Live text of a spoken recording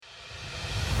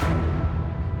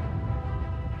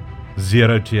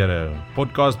Zero to Hero,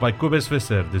 podcast by Kobus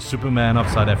Visser, the Superman of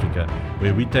South Africa,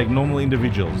 where we take normal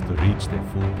individuals to reach their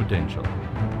full potential.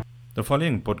 The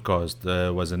following podcast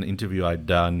was an interview I'd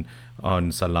done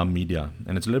on Salam Media,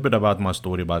 and it's a little bit about my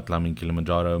story about climbing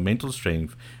Kilimanjaro, mental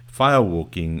strength, fire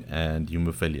walking, and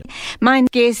hemophilia. My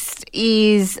guest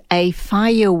is a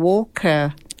fire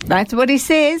walker. That's what he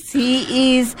says.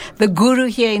 He is the guru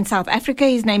here in South Africa.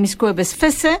 His name is Kobus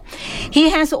Visser. He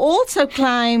has also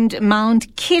climbed Mount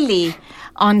Kili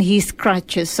on his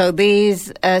crutches. So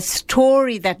there's a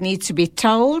story that needs to be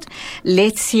told.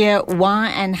 Let's hear why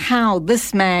and how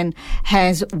this man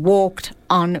has walked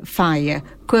on fire.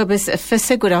 Kobus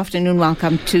Visser, good afternoon.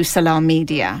 Welcome to Salam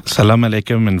Media. Salam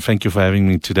alaikum, and thank you for having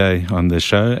me today on the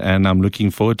show. And I'm looking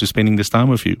forward to spending this time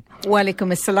with you. Wa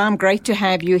alaikum assalam. Great to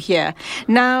have you here.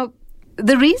 Now,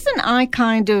 the reason I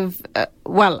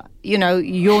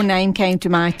your name came to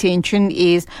my attention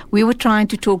is we were trying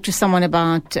to talk to someone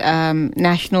about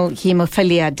National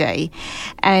Hemophilia Day,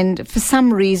 and for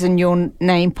some reason your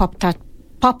name popped up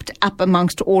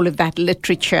amongst all of that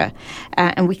literature,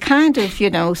 and we kind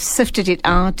of, sifted it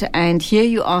out, and here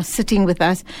you are sitting with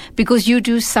us because you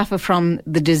do suffer from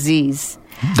the disease.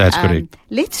 That's correct.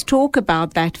 Let's talk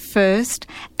about that first,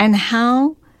 and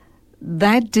how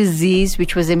that disease,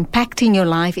 which was impacting your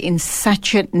life in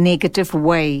such a negative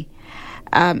way,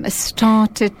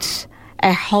 started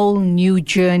a whole new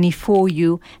journey for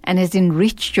you and has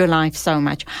enriched your life so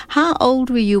much. How old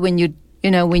were you when you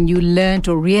learned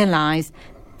or realized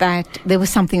that there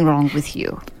was something wrong with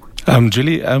you?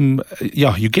 Julie,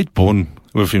 you get born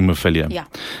with hemophilia. Yeah.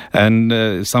 And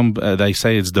they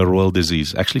say it's the royal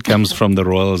disease. Actually comes from the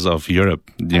royals of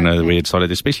Europe, where it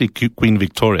started, especially Queen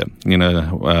Victoria.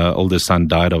 Oldest son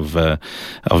died of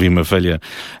hemophilia.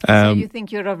 So you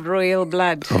think you're of royal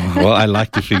blood? Well, I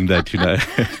like to think that,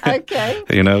 Okay.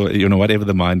 Whatever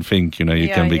the mind think, you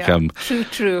can become.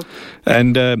 True.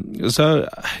 And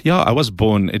I was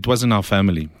born. It was in our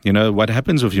family. What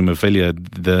happens with hemophilia,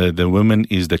 the woman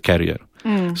is the carrier.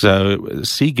 So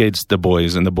she gets the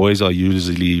boys, and the boys are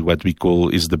usually what we call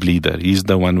is the bleeder. He's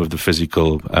the one with the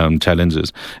physical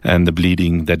challenges and the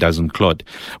bleeding that doesn't clot.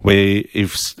 Where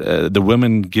if the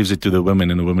woman gives it to the woman,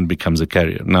 and the woman becomes a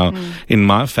carrier. Now, in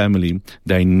my family,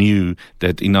 they knew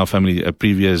that in our family, a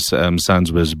previous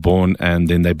sons was born and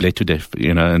then they bled to death,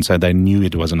 and so they knew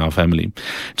it was in our family.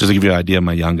 Just to give you an idea,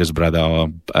 my youngest brother,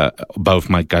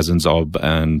 both my cousins are,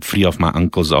 and 3 of my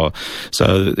uncles are.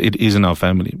 So it is in our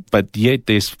family. But yet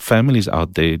there's families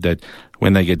out there that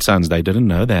when they get sons, they didn't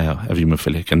know they are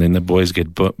hemophilic, and then the boys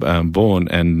get born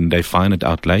and they find it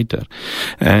out later.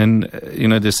 And,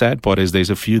 the sad part is there's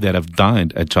a few that have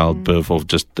died at childbirth or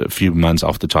just a few months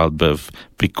after childbirth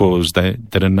because they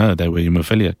didn't know they were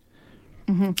hemophilic.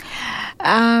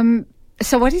 Mm-hmm.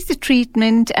 So what is the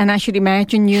treatment? And I should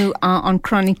imagine you are on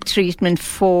chronic treatment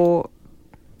for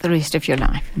the rest of your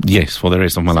life. Yes, for the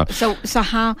rest of my life. So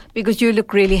how, because you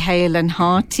look really hale and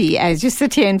hearty as you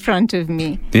sit here in front of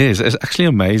me. Yes, it's actually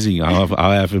amazing how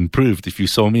I have improved. If you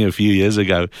saw me a few years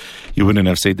ago, you wouldn't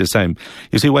have said the same.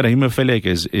 You see, what a hemophilic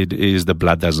is, it is the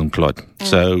blood doesn't clot.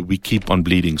 So we keep on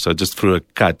bleeding. So just through a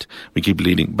cut, we keep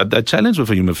bleeding. But the challenge with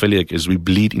a hemophilic is we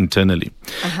bleed internally.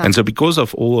 And so because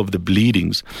of all of the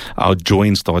bleedings, our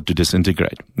joints start to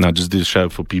disintegrate. Now, just to show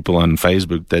for people on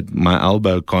Facebook that my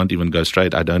elbow can't even go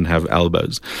straight. I don't have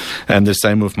elbows. And the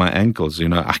same with my ankles.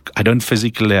 I don't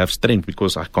physically have strength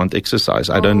because I can't exercise.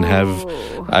 I don't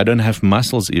have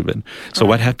muscles even. So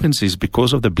what happens is,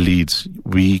 because of the bleeds,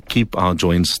 we keep our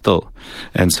joints still.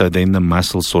 And so then the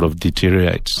muscle sort of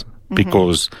deteriorates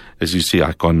because, as you see,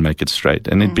 I can't make it straight,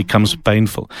 and it becomes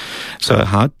painful. So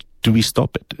how do we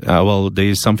stop it? Well, there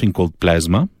is something called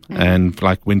plasma. And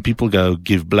like when people go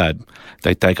give blood,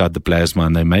 they take out the plasma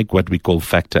and they make what we call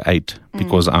factor 8.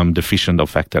 Because I'm deficient of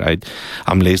factor 8.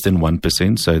 I'm less than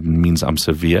 1%, so it means I'm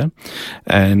severe.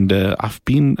 And I've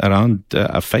been around,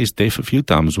 I've faced death a few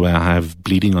times where I have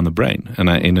bleeding on the brain, and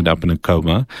I ended up in a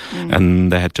coma,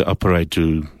 and they had to operate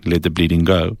to let the bleeding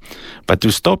go. But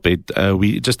to stop it,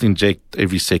 we just inject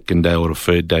every second day or a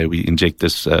third day, we inject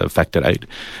this factor 8,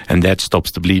 and that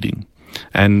stops the bleeding.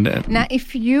 And now,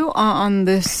 if you are on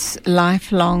this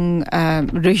lifelong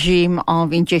regime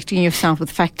of injecting yourself with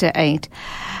factor 8,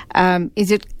 is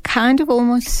it kind of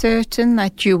almost certain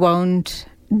that you won't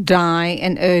die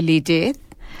an early death?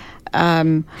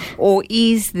 Or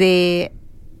is there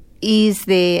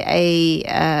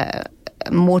a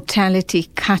mortality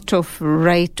cutoff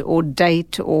rate or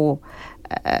date or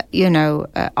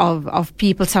of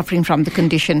people suffering from the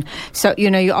condition? So,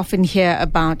 you often hear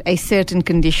about a certain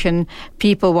condition,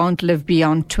 people won't live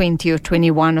beyond 20 or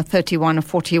 21 or 31 or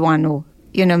 41 or,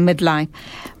 midlife.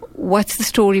 what's the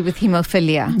story with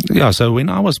hemophilia? Yeah, so when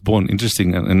I was born,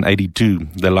 interesting, in 82,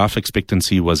 the life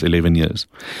expectancy was 11 years.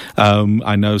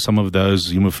 I know some of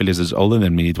those hemophilias is older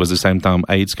than me. It was the same time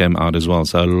AIDS came out as well.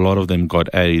 So a lot of them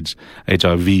got AIDS,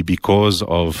 HIV, because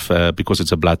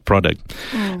it's a blood product.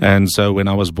 And so when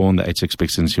I was born, the age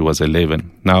expectancy was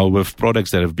 11. Now, with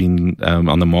products that have been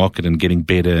on the market and getting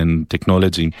better in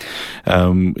technology,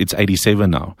 it's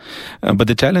 87 now. But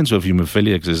the challenge with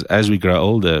hemophiliacs is as we grow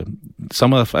older,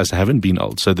 some of us haven't been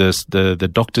old. So the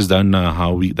doctors don't know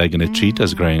how they're going to treat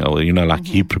us growing older, like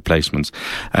hip replacements,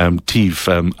 teeth,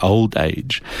 old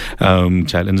age,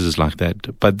 challenges like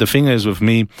that. But the thing is with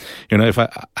me, if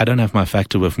I don't have my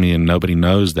factor with me and nobody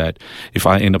knows that, if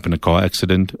I end up in a car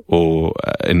accident or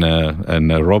in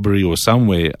a robbery or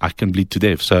somewhere, I can bleed to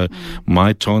death. So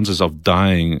my chances of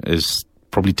dying is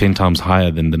probably 10 times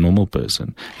higher than the normal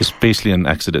person, especially in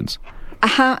accidents.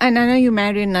 And I know you're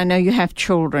married and I know you have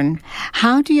children.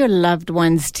 How do your loved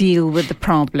ones deal with the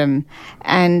problem?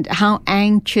 And how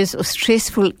anxious or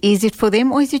stressful is it for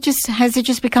them? Or has it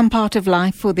just become part of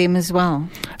life for them as well?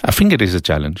 I think it is a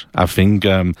challenge. I think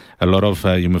a lot of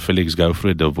hemophilics go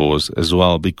through a divorce as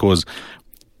well because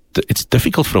it's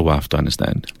difficult for a wife to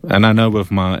understand. And I know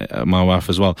with my wife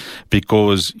as well,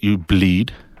 because you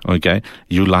bleed. Okay,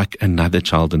 you like another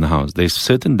child in the house. There's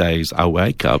certain days I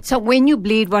wake up. So when you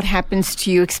bleed, what happens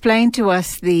to you? Explain to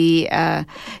us the,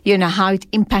 how it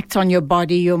impacts on your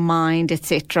body, your mind,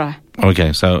 etc.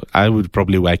 Okay, so I would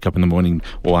probably wake up in the morning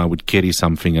or I would carry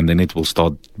something and then it will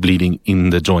start bleeding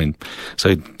in the joint. So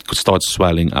it could start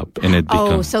swelling up and it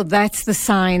becomes... so that's the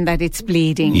sign that it's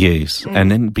bleeding. Yes, and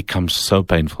then it becomes so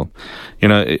painful.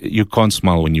 You can't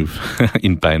smile when you're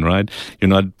in pain, right? You're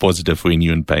not positive when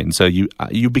you're in pain. So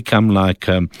you become like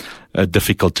a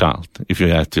difficult child, if you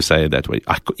have to say it that way.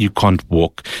 You can't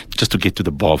walk. Just to get to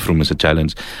the bathroom is a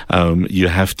challenge. You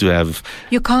have to have...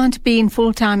 You can't be in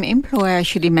full-time employ, I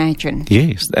should imagine.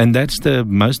 Yes, and that's the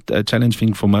most challenging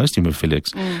thing for most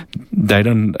hemophilics. They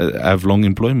don't have long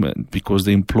employment because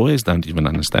the employers don't even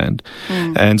understand.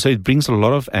 And so it brings a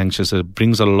lot of anxious, it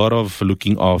brings a lot of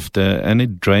looking after, and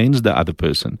it drains the other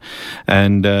person.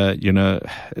 And,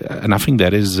 and I think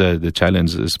that is the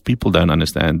challenge, is people don't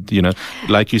understand.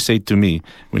 Like you said to me,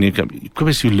 when you come,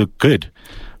 Kobus, you look good,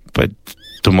 but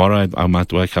tomorrow I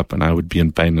might wake up and I would be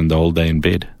in pain and the whole day in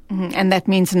bed. And that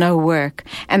means no work.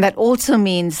 And that also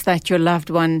means that your loved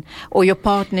one or your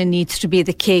partner needs to be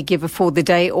the caregiver for the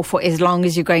day or for as long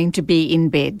as you're going to be in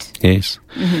bed. Yes.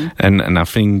 And I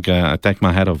think I take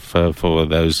my hat off for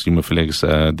those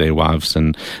hemophilics, their wives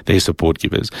and their support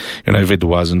givers. If it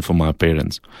wasn't for my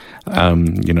parents,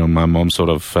 my mom sort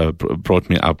of brought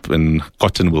me up in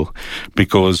cotton wool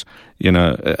because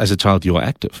as a child, you're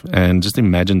active. And just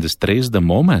imagine the stress the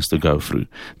mom has to go through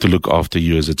to look after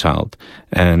you as a child.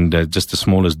 And just the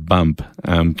smallest bump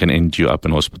can end you up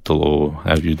in hospital or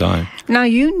have you die. Now,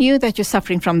 you knew that you're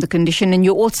suffering from the condition, and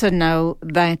you also know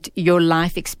that your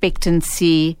life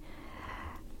expectancy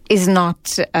is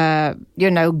not,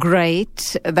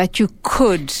 great, that you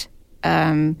could...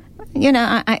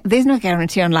 there's no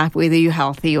guarantee on life whether you're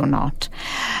healthy or not.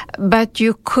 But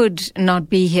you could not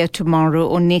be here tomorrow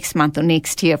or next month or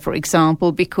next year, for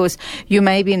example, because you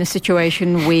may be in a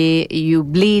situation where you're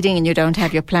bleeding and you don't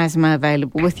have your plasma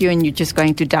available with you and you're just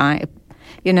going to die,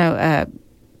 a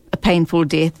painful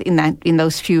death in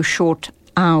those few short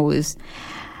hours.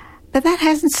 But that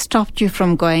hasn't stopped you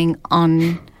from going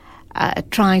on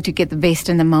trying to get the best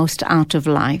and the most out of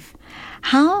life.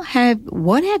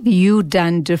 What have you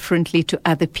done differently to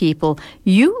other people?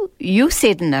 You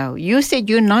said no. You said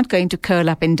you're not going to curl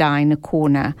up and die in a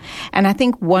corner. And I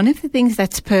think one of the things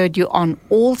that spurred you on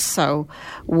also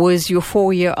was your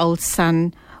 4-year-old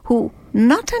son who,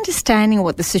 not understanding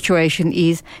what the situation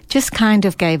is, just kind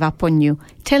of gave up on you.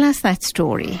 Tell us that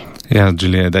story. Yeah,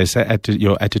 Julia, they say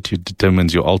your attitude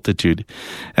determines your altitude.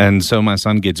 And so my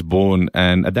son gets born,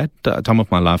 and at that time of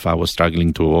my life, I was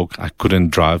struggling to walk. I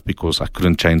couldn't drive because I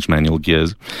couldn't change manual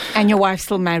gears. And your wife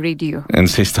still married you. And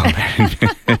she still married me.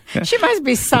 She must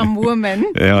be some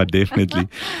woman. Yeah, definitely.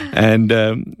 And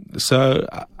so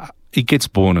he gets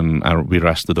born, and we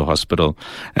rush to the hospital.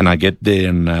 And I get there,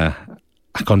 and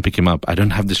I can't pick him up. I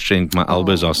don't have the strength. My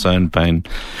elbows are so in pain.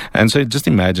 And so just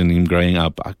imagine him growing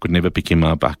up. I could never pick him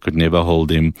up. I could never hold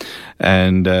him.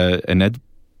 And that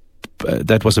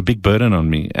was a big burden on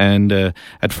me. And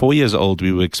at 4 years old,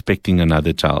 we were expecting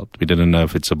another child. We didn't know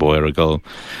if it's a boy or a girl.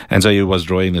 And so he was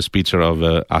drawing this picture of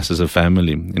us as a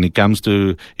family. And he draws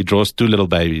 2 little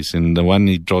babies. And the one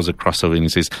he draws a crossover and he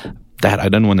says, Dad, I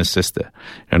don't want a sister,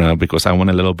 because I want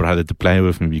a little brother to play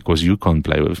with me because you can't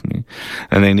play with me.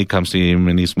 And then he comes to him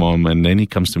and his mom, and then he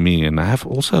comes to me, and I have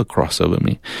also a cross over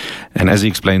me. And as he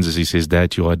explains this, he says,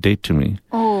 Dad, you are dead to me.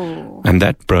 Oh. And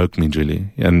that broke me,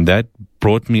 Julie. And that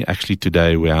brought me actually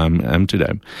today where I am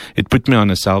today. It put me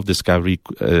on a self-discovery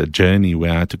journey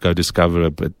where I had to go discover,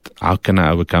 but how can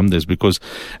I overcome this? Because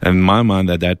in my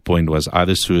mind at that point was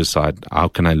either suicide. How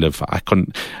can I live? I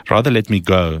couldn't, rather let me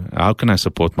go. How can I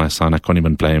support my son? I can't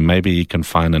even play him. Maybe he can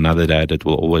find another dad that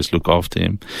will always look after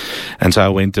him. And so I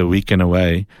went a weekend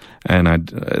away, and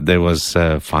there was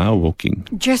fire walking.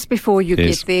 Just before you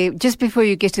get there, just before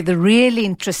you get to the really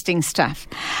interesting stuff,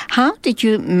 how did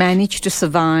you manage to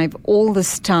survive all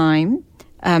this time?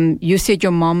 You said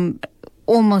your mom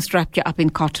almost wrapped you up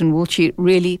in cotton wool. She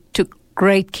really took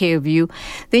great care of you.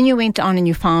 Then you went on and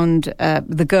you found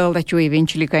the girl that you were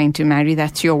eventually going to marry.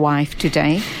 That's your wife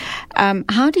today.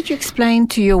 How did you explain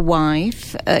to your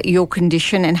wife your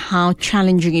condition and how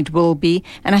challenging it will be?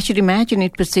 And I should imagine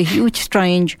it puts a huge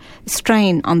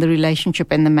strain on the relationship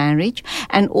and the marriage.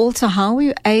 And also, how were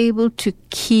you able to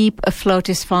keep afloat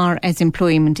as far as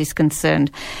employment is concerned?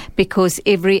 Because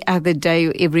every other day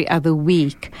or every other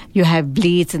week, you have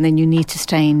bleeds and then you need to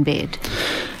stay in bed.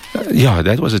 Yeah,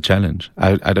 that was a challenge.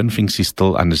 I don't think she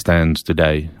still understands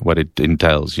today what it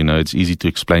entails. It's easy to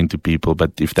explain to people,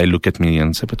 but if they look at me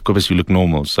and say, but Kobus, you look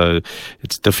normal. So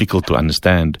it's difficult to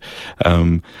understand.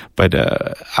 But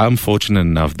I'm fortunate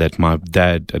enough that my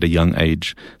dad at a young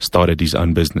age started his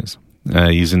own business.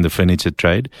 He's in the furniture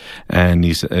trade, and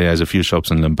he has a few shops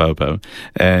in Limpopo,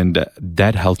 and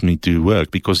that helped me to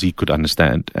work because he could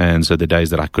understand. And so the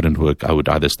days that I couldn't work, I would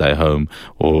either stay home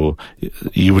or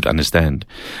he would understand.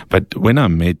 But when I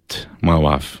met my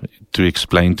wife, to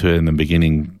explain to her in the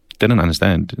beginning, didn't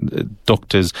understand.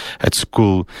 Doctors at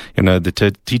school,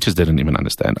 the teachers didn't even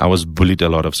understand. I was bullied a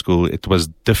lot of school. It was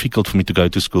difficult for me to go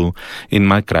to school in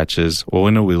my crutches or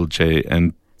in a wheelchair.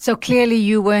 And so clearly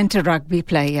you weren't a rugby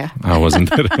player. I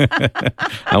wasn't.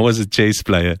 I was a chess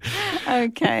player.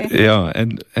 Okay. Yeah,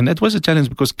 and that was a challenge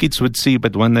because kids would see,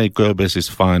 but one day Kobus is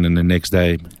fine, and the next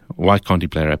day, why can't he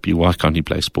play rugby? Why can't he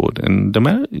play sport? And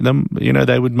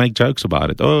they would make jokes about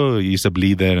it. Oh, he's a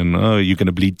bleeder, and oh, you're going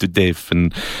to bleed to death,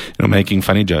 and making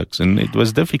funny jokes. And it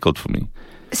was difficult for me.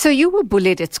 So you were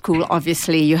bullied at school.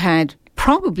 Obviously, you had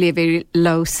probably a very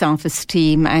low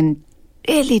self-esteem and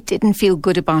really didn't feel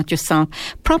good about yourself,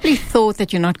 probably thought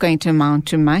that you're not going to amount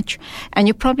to much, and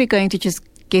you're probably going to just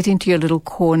get into your little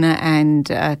corner and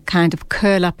kind of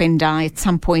curl up and die at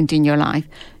some point in your life.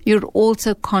 You'd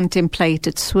also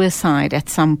contemplated suicide at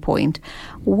some point.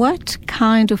 What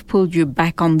kind of pulled you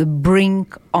back on the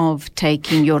brink of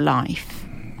taking your life?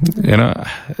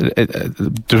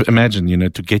 To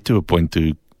imagine, to get to a point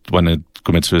to want to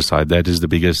commit suicide, that is the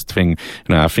biggest thing.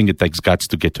 I think it takes guts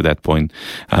to get to that point.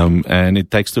 And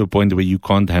it takes to a point where you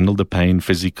can't handle the pain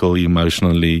physically,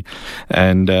 emotionally.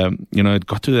 And, it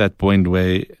got to that point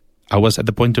where I was at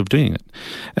the point of doing it.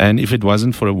 And if it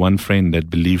wasn't for one friend that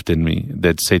believed in me,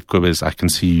 that said, Kobus, I can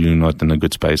see you not in a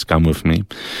good space, come with me.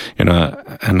 And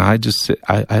I just took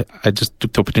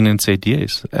the opportunity and said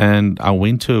yes. And I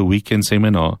went to a weekend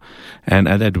seminar, and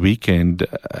at that weekend,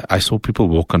 I saw people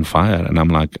walk on fire, and I'm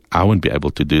like, I won't be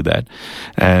able to do that.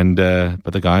 And,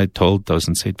 but the guy told us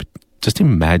and said, but just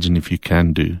imagine if you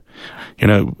can do.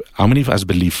 How many of us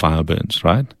believe fire burns,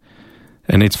 right?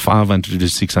 And it's 500 to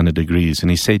 600 degrees. And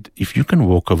he said, if you can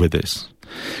walk over this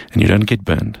and you don't get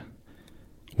burned,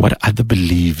 what other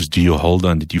beliefs do you hold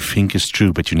on that you think is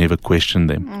true, but you never question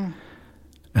them? Mm.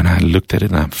 And I looked at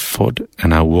it and I thought,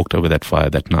 and I walked over that fire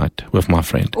that night with my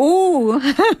friend. Ooh.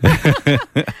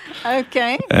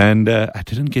 Okay. And I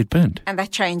didn't get burned. And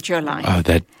that changed your life? Oh,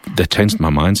 that changed my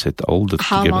mindset.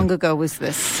 How long ago was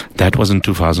this? That was in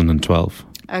 2012.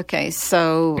 Okay,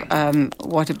 so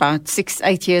what, about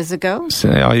 6-8 years ago?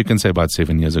 So, you can say about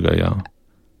 7 years ago,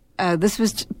 yeah. This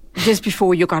was just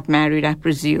before you got married, I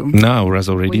presume. No, I was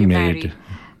already married.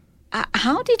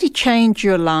 How did it change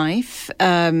your life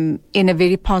in a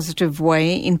very positive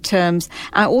way in terms...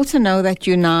 I also know that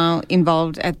you're now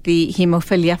involved at the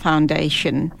Hemophilia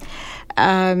Foundation.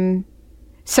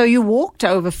 So you walked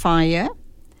over fire.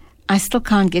 I still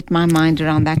can't get my mind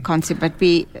around that concept, but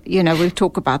we'll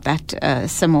talk about that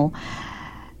some more.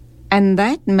 And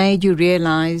that made you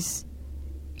realize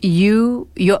your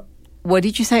what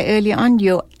did you say earlier on?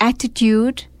 Your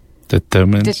attitude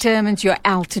determines your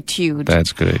altitude.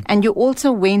 That's correct. And you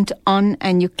also went on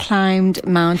and you climbed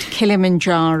Mount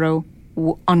Kilimanjaro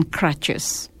on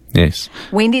crutches. Yes.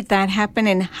 When did that happen,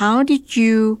 and how did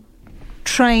you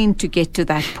train to get to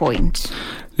that point?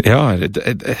 Yeah,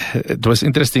 it was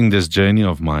interesting, this journey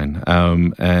of mine,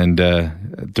 and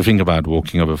to think about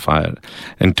walking over fire.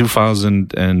 In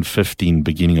 2015,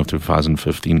 beginning of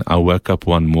 2015, I woke up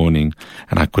one morning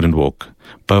and I couldn't walk.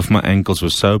 Both my ankles were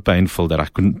so painful that I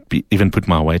couldn't even put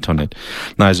my weight on it.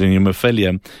 Now, as a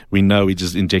hemophilia, we know we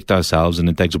just inject ourselves and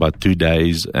it takes about 2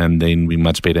 days and then we're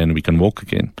much better and we can walk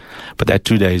again. But that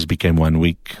 2 days became 1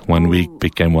 week. 1 week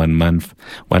became 1 month.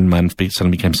 1 month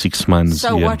suddenly became 6 months.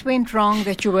 So what went wrong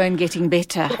that you weren't getting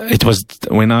better? It was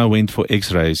when I went for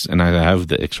x-rays, and I have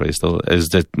the x-rays still, is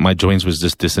that my joints was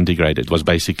just disintegrated. It was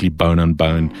basically bone on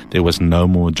bone. There was no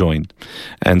more joint.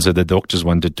 And so the doctors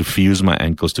wanted to fuse my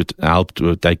ankles to help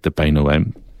to take the pain away,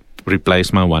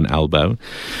 replace my one elbow.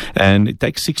 And it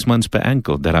takes 6 months per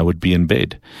ankle that I would be in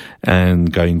bed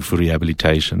and going for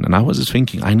rehabilitation. And I was just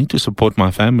thinking, I need to support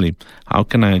my family. How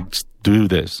can I do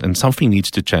this? And something needs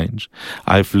to change.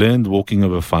 I've learned walking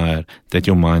over fire that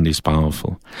your mind is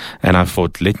powerful. And I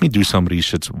thought, let me do some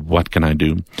research. What can I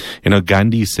do? You know,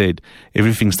 Gandhi said,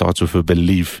 everything starts with a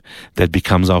belief that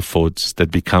becomes our thoughts, that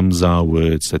becomes our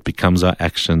words, that becomes our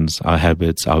actions, our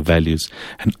habits, our values,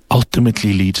 and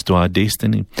ultimately leads to our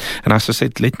destiny. And as I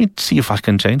said, let me see if I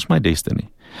can change my destiny.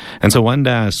 And so one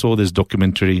day I saw this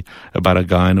documentary about a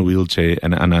guy in a wheelchair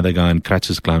and another guy in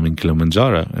crutches climbing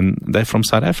Kilimanjaro, and they're from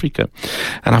South Africa.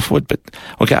 And I thought, but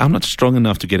okay, I'm not strong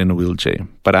enough to get in a wheelchair,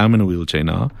 but I'm in a wheelchair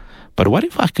now. But what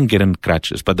if I can get in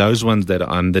crutches, but those ones that are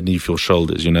underneath your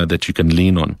shoulders, you know, that you can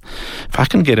lean on? If I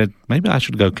can get it, maybe I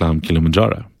should go climb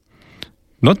Kilimanjaro.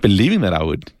 Not believing that I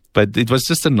would. But it was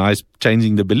just a nice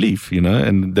changing the belief, you know,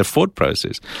 and the thought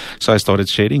process. So I started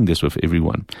sharing this with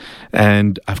everyone.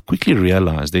 And I've quickly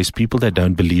realized there's people that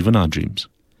don't believe in our dreams.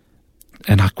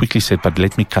 And I quickly said, but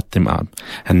let me cut them out.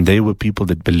 And there were people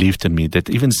that believed in me, that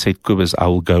even said, Cobus, I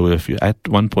will go with you. At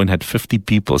one point had 50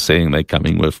 people saying they're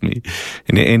coming with me.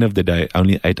 In the end of the day,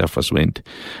 only 8 of us went.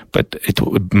 But it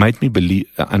made me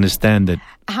understand that.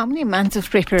 How many months of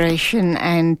preparation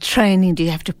and training do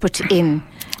you have to put in?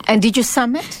 And did you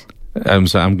summit?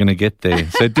 So I'm going to get there.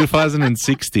 So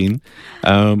 2016,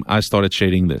 I started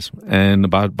sharing this.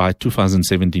 And by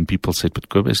 2017, people said, but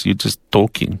Cobus, you're just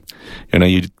talking. You know,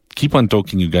 you keep on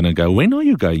talking, you're going to go. When are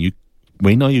you going?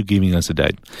 When are you giving us a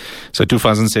date? So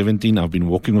 2017, I've been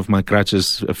walking with my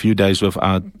crutches, a few days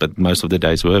without, but most of the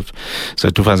days with. So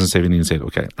 2017, I said,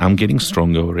 okay, I'm getting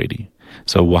stronger already.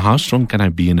 So how strong can I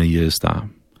be in a year's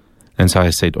time? And so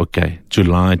I said, okay,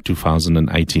 July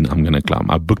 2018, I'm going to climb.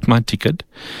 I booked my ticket,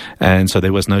 and so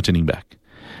there was no turning back.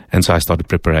 And so I started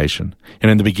preparation.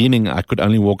 And in the beginning, I could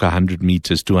only walk 100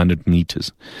 meters, 200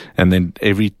 meters. And then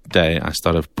every day I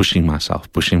started pushing myself.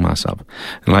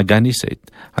 And like Gandhi said,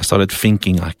 I started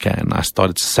thinking I can. I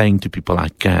started saying to people, I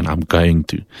can, I'm going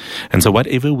to. And so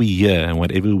whatever we hear and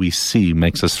whatever we see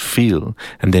makes us feel,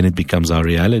 and then it becomes our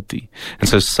reality. And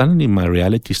so suddenly my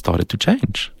reality started to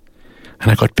change. And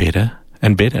I got better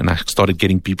and better. And I started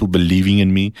getting people believing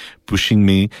in me, pushing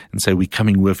me, and say, we're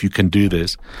coming with, you can do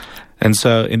this. And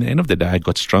so in the end of the day, I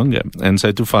got stronger. And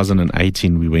so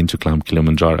 2018, we went to climb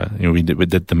Kilimanjaro. And we did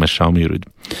the Mashami route.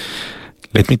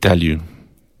 Let me tell you,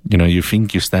 you know, you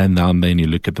think you stand down there and you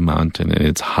look at the mountain and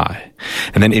it's high.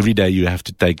 And then every day you have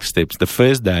to take steps. The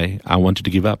first day, I wanted to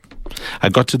give up. I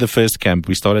got to the first camp.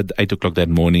 We started at 8 o'clock that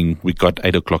morning. We got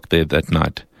 8 o'clock there that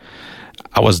night.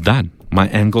 I was done. My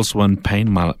ankles were in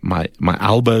pain, my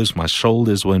elbows, my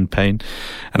shoulders were in pain,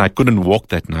 and I couldn't walk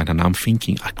that night. And I'm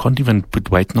thinking, I can't even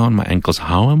put weight now on my ankles.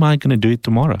 How am I going to do it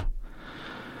tomorrow?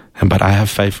 But I have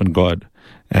faith in God.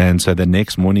 And so the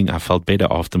next morning I felt better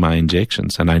after my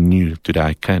injections, and I knew today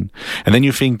I can. And then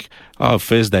you think, oh,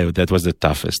 first day, that was the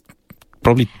toughest.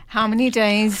 Probably. How many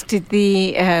days did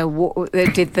the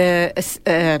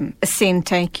ascent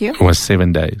take you? It was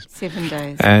 7 days. 7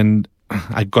 days. And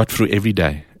I got through every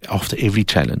day. After every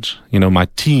challenge, you know, my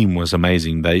team was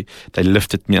amazing. They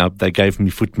lifted me up. They gave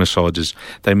me foot massages.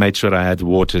 They made sure I had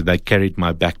water. They carried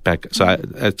my backpack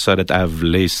so that I have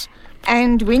less.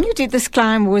 And when you did this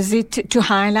climb, was it to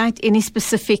highlight any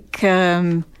specific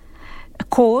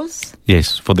cause?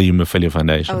 Yes, for the Hemophilia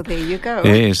Foundation. Oh, there you go.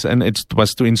 Yes, and it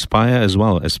was to inspire as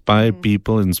well. Inspire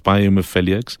people, inspire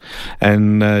hemophiliacs.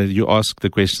 And you ask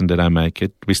the question, did I make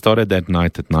it? We started that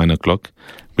night at 9 o'clock.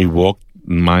 We walked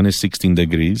minus 16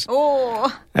 degrees.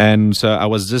 Oh. And so I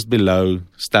was just below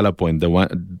Stella Point,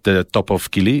 the top of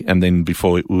Kili, and then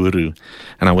before Uru.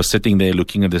 And I was sitting there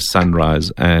looking at the sunrise,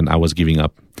 and I was giving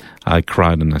up. I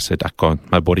cried and I said, I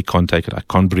can't. My body can't take it. I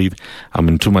can't breathe. I'm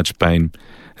in too much pain.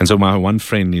 And so my one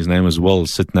friend, his name was Will,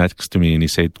 sit next to me, and he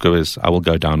said, Cobus, I will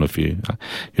go down with you.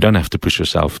 You don't have to push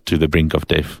yourself to the brink of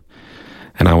death.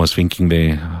 And I was thinking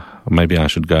there, maybe I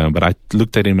should go. But I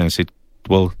looked at him and I said,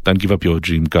 well, don't give up your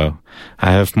dream, go.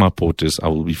 I have my porters, I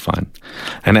will be fine.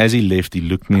 And as he left, he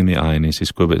looked me in the eye and he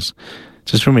says, Cobus,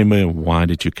 just remember, why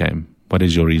did you came? What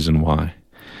is your reason why?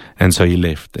 And so he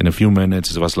left. In a few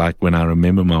minutes, it was like when I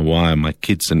remember my why, my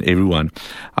kids and everyone,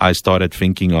 I started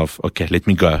thinking of, okay, let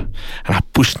me go. And I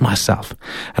pushed myself.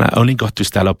 And I only got to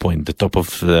Stella Point, the top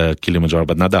of the Kilimanjaro,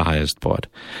 but not the highest part.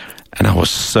 And I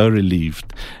was so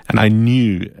relieved. And I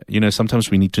knew, sometimes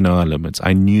we need to know our limits.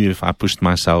 I knew if I pushed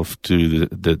myself to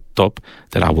the top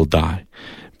that I will die.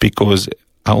 Because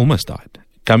I almost died.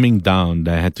 Coming down,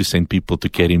 they had to send people to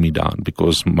carry me down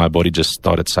because my body just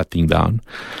started shutting down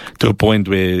to a point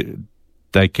where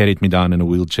they carried me down in a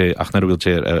wheelchair, not a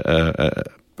wheelchair,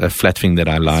 a flat thing that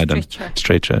I lied on,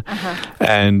 stretcher. Uh-huh.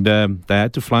 And they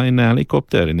had to fly in a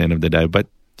helicopter at the end of the day. But,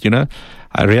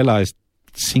 I realized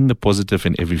seeing the positive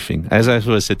in everything. As I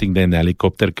was sitting there, the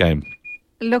helicopter came.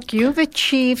 Look, you've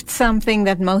achieved something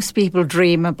that most people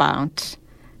dream about,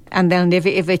 and they'll never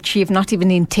ever achieve, not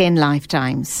even in 10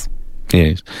 lifetimes.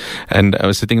 Yes. And I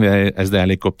was sitting there as the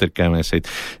helicopter came, I said,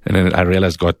 and then I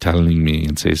realized God telling me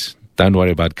and says, don't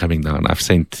worry about coming down. I've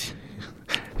sent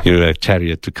you a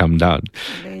chariot to come down.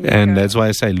 And that's why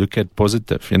I say, look at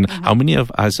positive. And how many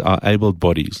of us are able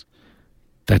bodies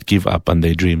that give up on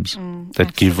their dreams,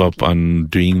 that give up on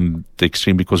doing the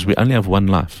extreme because we only have one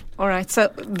life. All right.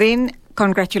 So then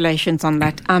congratulations on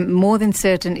that. I'm more than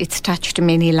certain it's touched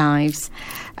many lives.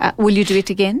 Will you do it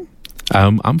again?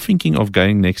 I'm thinking of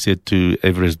going next year to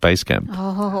Everest Base Camp.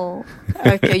 Oh,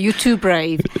 okay. You're too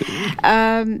brave.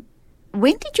 When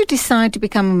did you decide to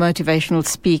become a motivational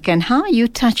speaker, and how are you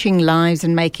touching lives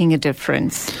and making a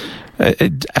difference?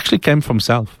 It actually came from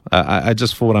self. I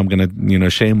just thought I'm going to,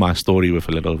 share my story with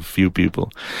a few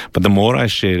people. But the more I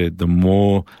shared it, the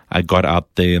more I got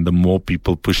out there and the more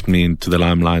people pushed me into the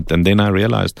limelight. And then I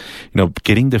realized,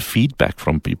 getting the feedback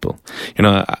from people.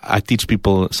 I teach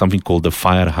people something called the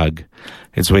fire hug.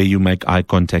 It's where you make eye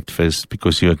contact first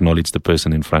because you acknowledge the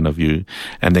person in front of you.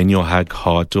 And then you hug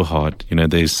heart to heart.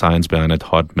 There's science behind it,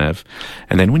 heart math.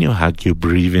 And then when you hug, you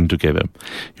breathe in together.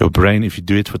 Your brain, if you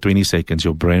do it for 20 seconds,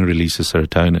 your brain releases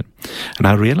serotonin. And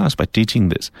I realized by teaching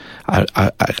this,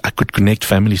 I could connect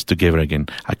families together again.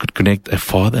 I could connect a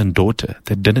father and daughter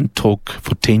that didn't talk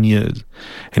for 10 years.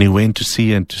 And he went to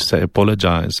see her and to say,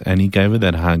 apologize. And he gave her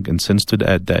that hug. And since to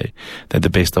that day, they're the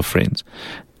best of friends.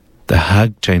 The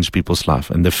hug changed people's life,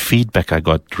 and the feedback I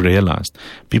got realized.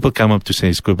 People come up to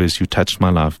say, Cobus, you touched my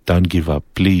life. Don't give up.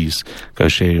 Please go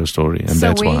share your story. And so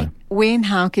that's why. When,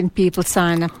 how can people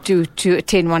sign up to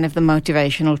attend one of the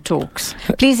motivational talks?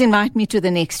 Please invite me to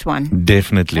the next one.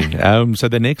 Definitely. So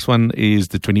the next one is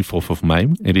the 24th of May.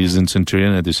 It is in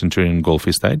Centurion at the Centurion Golf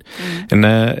Estate. And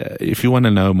if you want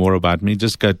to know more about me,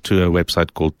 just go to a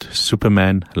website called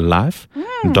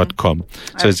supermanlife.com.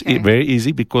 So it's very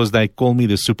easy because they call me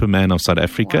the Superman of South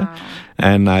Africa. Wow.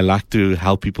 And I like to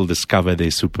help people discover their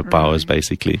superpowers,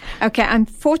 basically. Okay,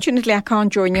 unfortunately, I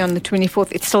can't join you on the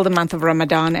 24th. It's still the month of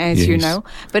Ramadan, as you know.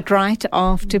 But right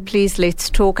after, please, let's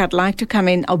talk. I'd like to come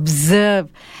in, observe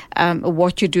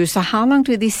what you do. So how long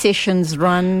do these sessions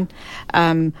run?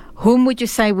 Whom would you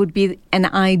say would be an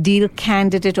ideal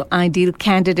candidate or ideal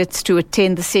candidates to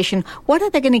attend the session? What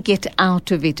are they going to get out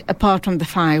of it apart from the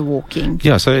fire walking?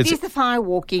 Yeah, so it is the fire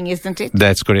walking, isn't it?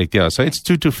 That's correct, yeah. So it's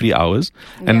 2 to 3 hours,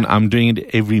 and I'm doing it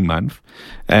every month.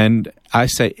 And I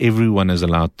say everyone is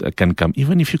allowed, can come,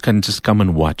 even if you can just come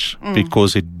and watch,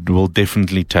 because it will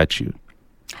definitely touch you.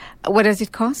 What does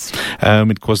it cost?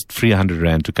 It costs 300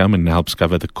 Rand to come and helps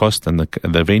cover the cost and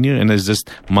the venue. And it's just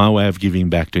my way of giving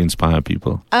back to inspire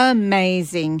people.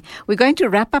 Amazing. We're going to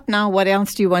wrap up now. What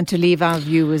else do you want to leave our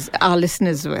viewers, our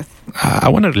listeners with? I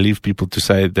want to leave people to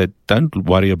say that don't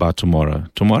worry about tomorrow.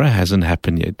 Tomorrow hasn't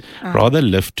happened yet. Rather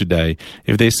live today.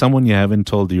 If there's someone you haven't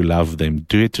told you love them,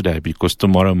 do it today because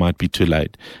tomorrow might be too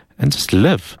late. And just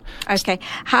live. Okay.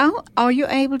 How are you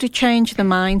able to change the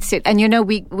mindset? And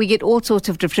we get all sorts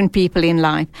of different people in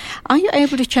life. Are you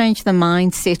able to change the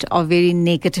mindset of very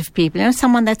negative people?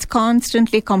 Someone that's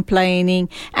constantly complaining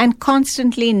and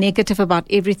constantly negative about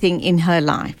everything in her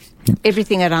life.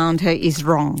 Everything around her is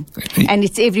wrong. And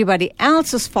it's everybody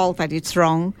else's fault that it's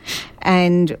wrong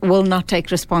and will not take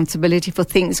responsibility for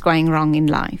things going wrong in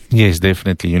life. Yes,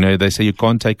 definitely. They say you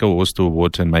can't take a horse to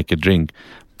water and make it drink.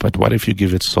 But what if you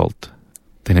give it salt?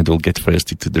 Then it will get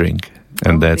thirsty to drink.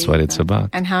 And that's what it's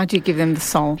about. And how do you give them the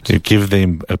salt? You give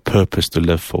them a purpose to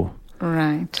live for.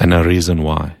 Right. And a reason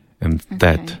why. And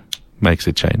makes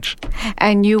a change.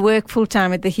 And you work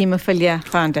full-time at the Haemophilia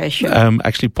Foundation?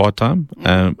 Actually part-time.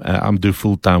 I'm do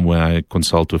full-time where I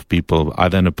consult with people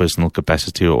either in a personal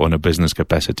capacity or in a business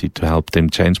capacity to help them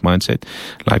change mindset.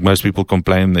 Like most people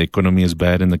complain the economy is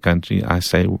bad in the country, I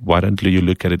say, why don't you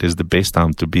look at it as the best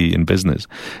time to be in business?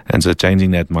 And so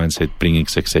changing that mindset, bringing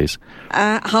success.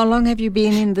 How long have you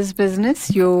been in this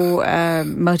business, your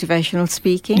motivational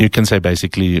speaking? You can say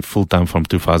basically full-time from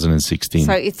 2016.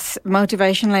 So it's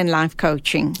motivational and life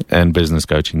coaching. And business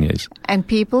coaching, yes. And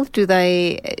people, do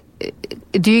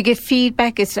you get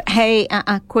feedback? It's, hey,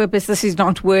 Cobus, this is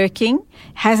not working,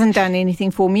 hasn't done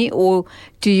anything for me? Or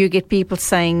do you get people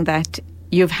saying that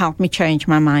you've helped me change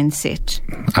my mindset?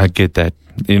 I get that.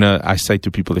 You know, I say to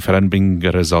people, if I don't bring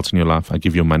results in your life, I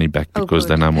give your money back because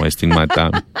then I'm wasting my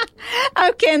time.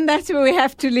 Okay, and that's where we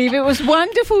have to leave. It was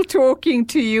wonderful talking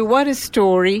to you. What a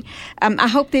story. I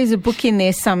hope there's a book in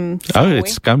there somewhere. Oh,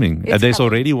 it's coming. There's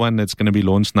already one that's going to be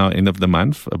launched now end of the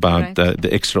month about the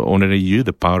extraordinary you,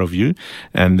 the power of you.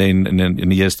 And then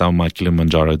in a year's time, my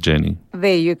Kilimanjaro journey.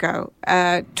 There you go.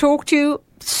 Talk to you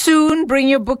soon. Bring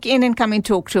your book in and come and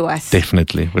talk to us.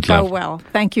 Definitely. Would love. Oh, well.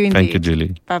 Thank you indeed. Thank you,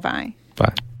 Julie. Bye-bye.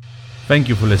 Bye. Thank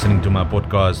you for listening to my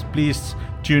podcast. Please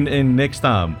tune in next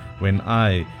time when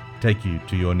I take you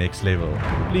to your next level.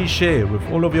 Please share with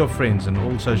all of your friends and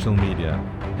all social media.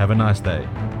 Have a nice day.